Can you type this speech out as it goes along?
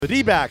The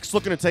D-backs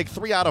looking to take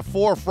 3 out of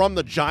 4 from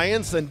the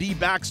Giants, and D.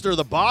 Baxter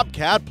the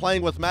Bobcat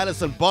playing with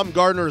Madison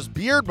Bumgarner's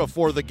beard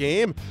before the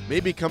game,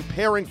 maybe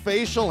comparing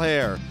facial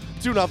hair.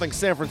 2-0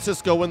 San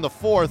Francisco in the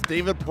fourth.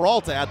 David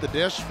Peralta at the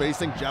dish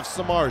facing Jeff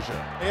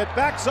Samardzija. It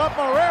backs up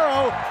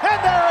Marrero, and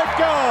there it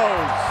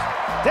goes!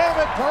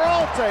 David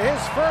Peralta,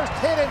 his first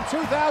hit in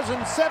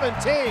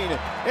 2017,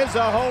 is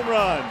a home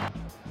run.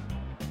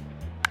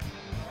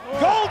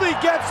 Goldie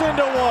gets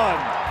into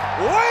one.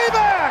 Way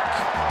back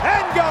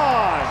and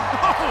gone.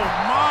 Oh,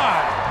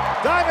 my.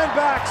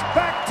 Diamondbacks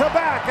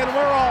back-to-back, and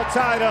we're all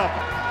tied up.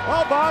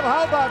 Well, Bob,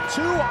 how about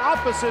 2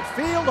 opposite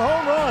field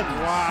home runs?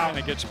 Wow. And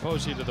it gets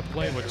Posey to the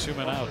plate with 2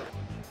 men out.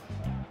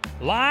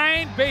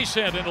 Line, base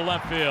hit into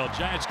left field.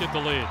 Giants get the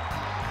lead.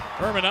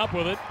 Herman up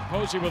with it.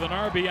 Posey with an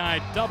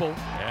RBI double.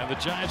 And the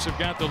Giants have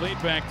got the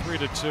lead back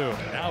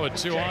 3-2. Now with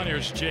 2 on,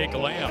 here's Jake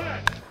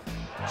Lamb.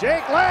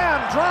 Jake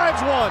Lamb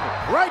drives one.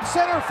 Right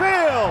center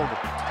field.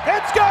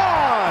 It's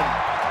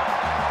gone!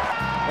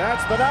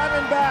 That's the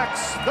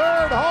Diamondbacks'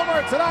 3rd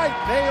homer tonight.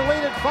 They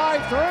lead at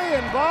 5-3,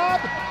 and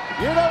Bob,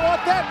 you know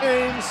what that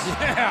means.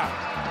 Yeah,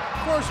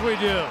 of course we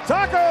do.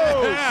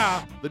 Tacos!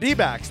 Yeah. The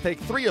D-backs take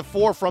 3 of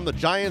 4 from the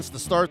Giants to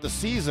start the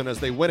season as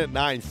they win at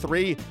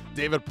 9-3.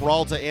 David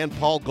Peralta and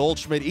Paul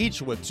Goldschmidt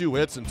each with 2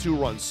 hits and 2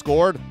 runs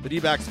scored. The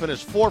D-backs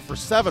finished 4 for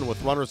 7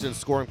 with runners in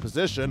scoring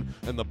position,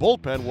 and the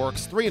bullpen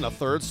works 3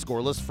 1/3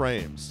 scoreless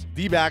frames.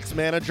 D-backs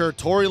manager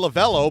Torey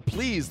Lovullo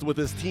pleased with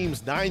his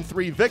team's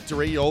 9-3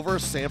 victory over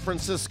San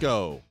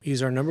Francisco.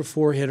 He's our number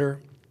 4 hitter.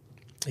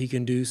 He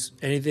can do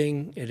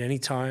anything at any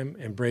time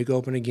and break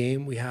open a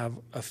game. We have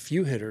a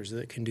few hitters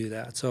that can do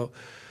that. So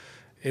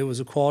it was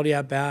a quality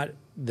at-bat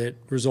that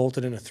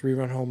resulted in a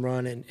 3-run home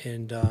run,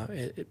 and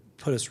it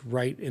put us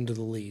right into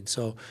the lead.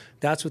 So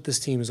that's what this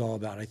team is all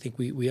about. I think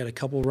we had a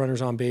couple of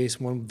runners on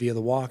base, one via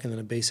the walk and then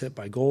a base hit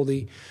by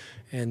Goldie,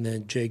 and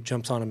then Jake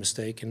jumps on a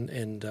mistake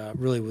and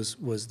really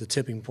was the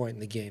tipping point in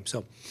the game.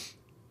 So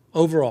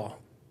overall,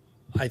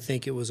 I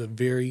think it was a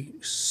very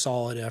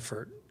solid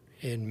effort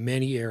in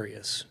many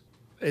areas.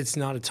 It's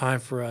not a time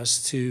for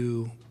us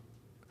to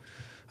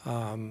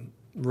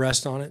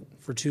rest on it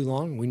for too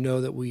long. We know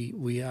that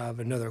we have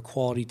another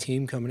quality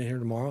team coming in here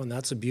tomorrow, and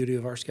that's the beauty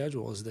of our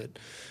schedule, is that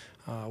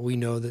we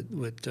know that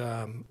with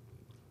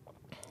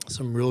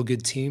some real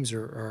good teams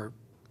are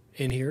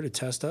in here to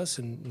test us,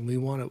 and we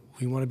want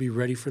to be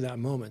ready for that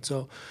moment.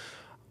 So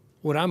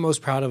what I'm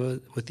most proud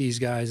of with these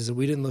guys is that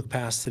we didn't look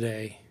past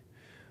today.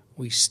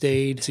 We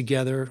stayed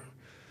together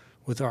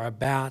with our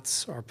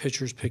at-bats. Our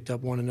pitchers picked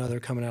up one another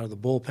coming out of the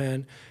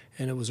bullpen,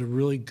 and it was a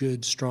really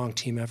good, strong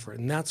team effort.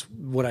 And that's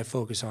what I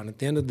focus on. At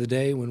the end of the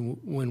day, when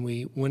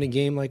we win a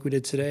game like we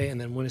did today and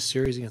then win a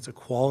series against a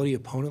quality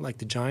opponent like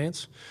the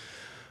Giants,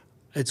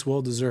 it's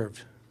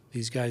well-deserved.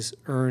 These guys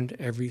earned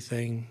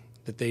everything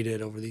that they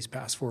did over these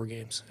past 4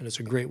 games, and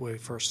it's a great way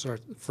for us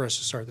to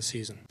start the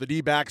season. The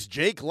D-backs'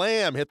 Jake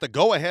Lamb hit the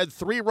go-ahead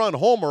 3-run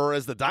homer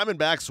as the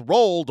Diamondbacks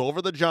rolled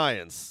over the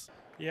Giants.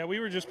 Yeah,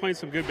 we were just playing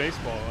some good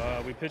baseball.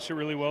 We pitched it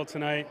really well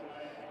tonight,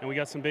 and we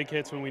got some big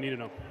hits when we needed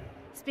them.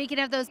 Speaking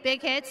of those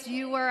big hits,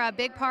 you were a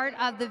big part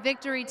of the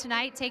victory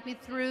tonight. Take me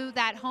through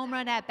that home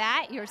run at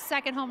bat, your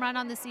 2nd home run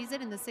on the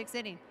season in the 6th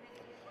inning.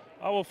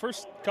 Well,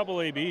 first couple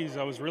of ABs,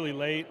 I was really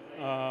late,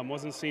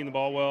 wasn't seeing the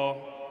ball well.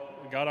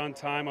 Got on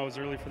time, I was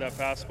early for that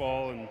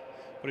fastball, and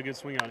put a good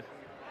swing on it.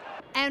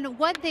 And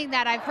one thing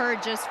that I've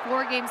heard just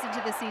 4 games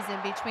into the season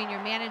between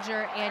your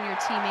manager and your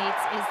teammates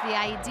is the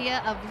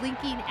idea of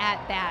linking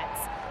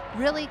at-bats.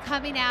 Really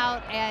coming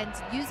out and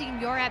using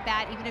your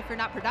at-bat, even if you're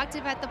not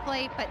productive at the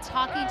plate, but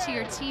talking to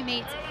your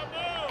teammates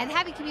and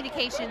having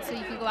communication so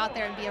you can go out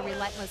there and be a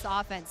relentless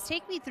offense.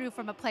 Take me through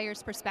from a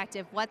player's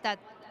perspective what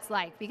that's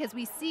like, because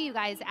we see you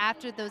guys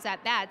after those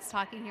at-bats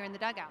talking here in the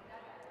dugout.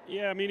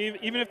 Yeah, I mean,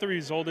 even if the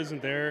result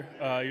isn't there,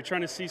 you're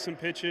trying to see some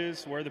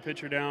pitches, wear the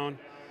pitcher down.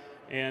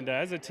 And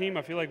as a team,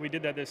 I feel like we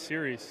did that this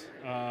series.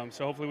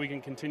 So hopefully we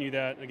can continue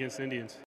that against the Indians.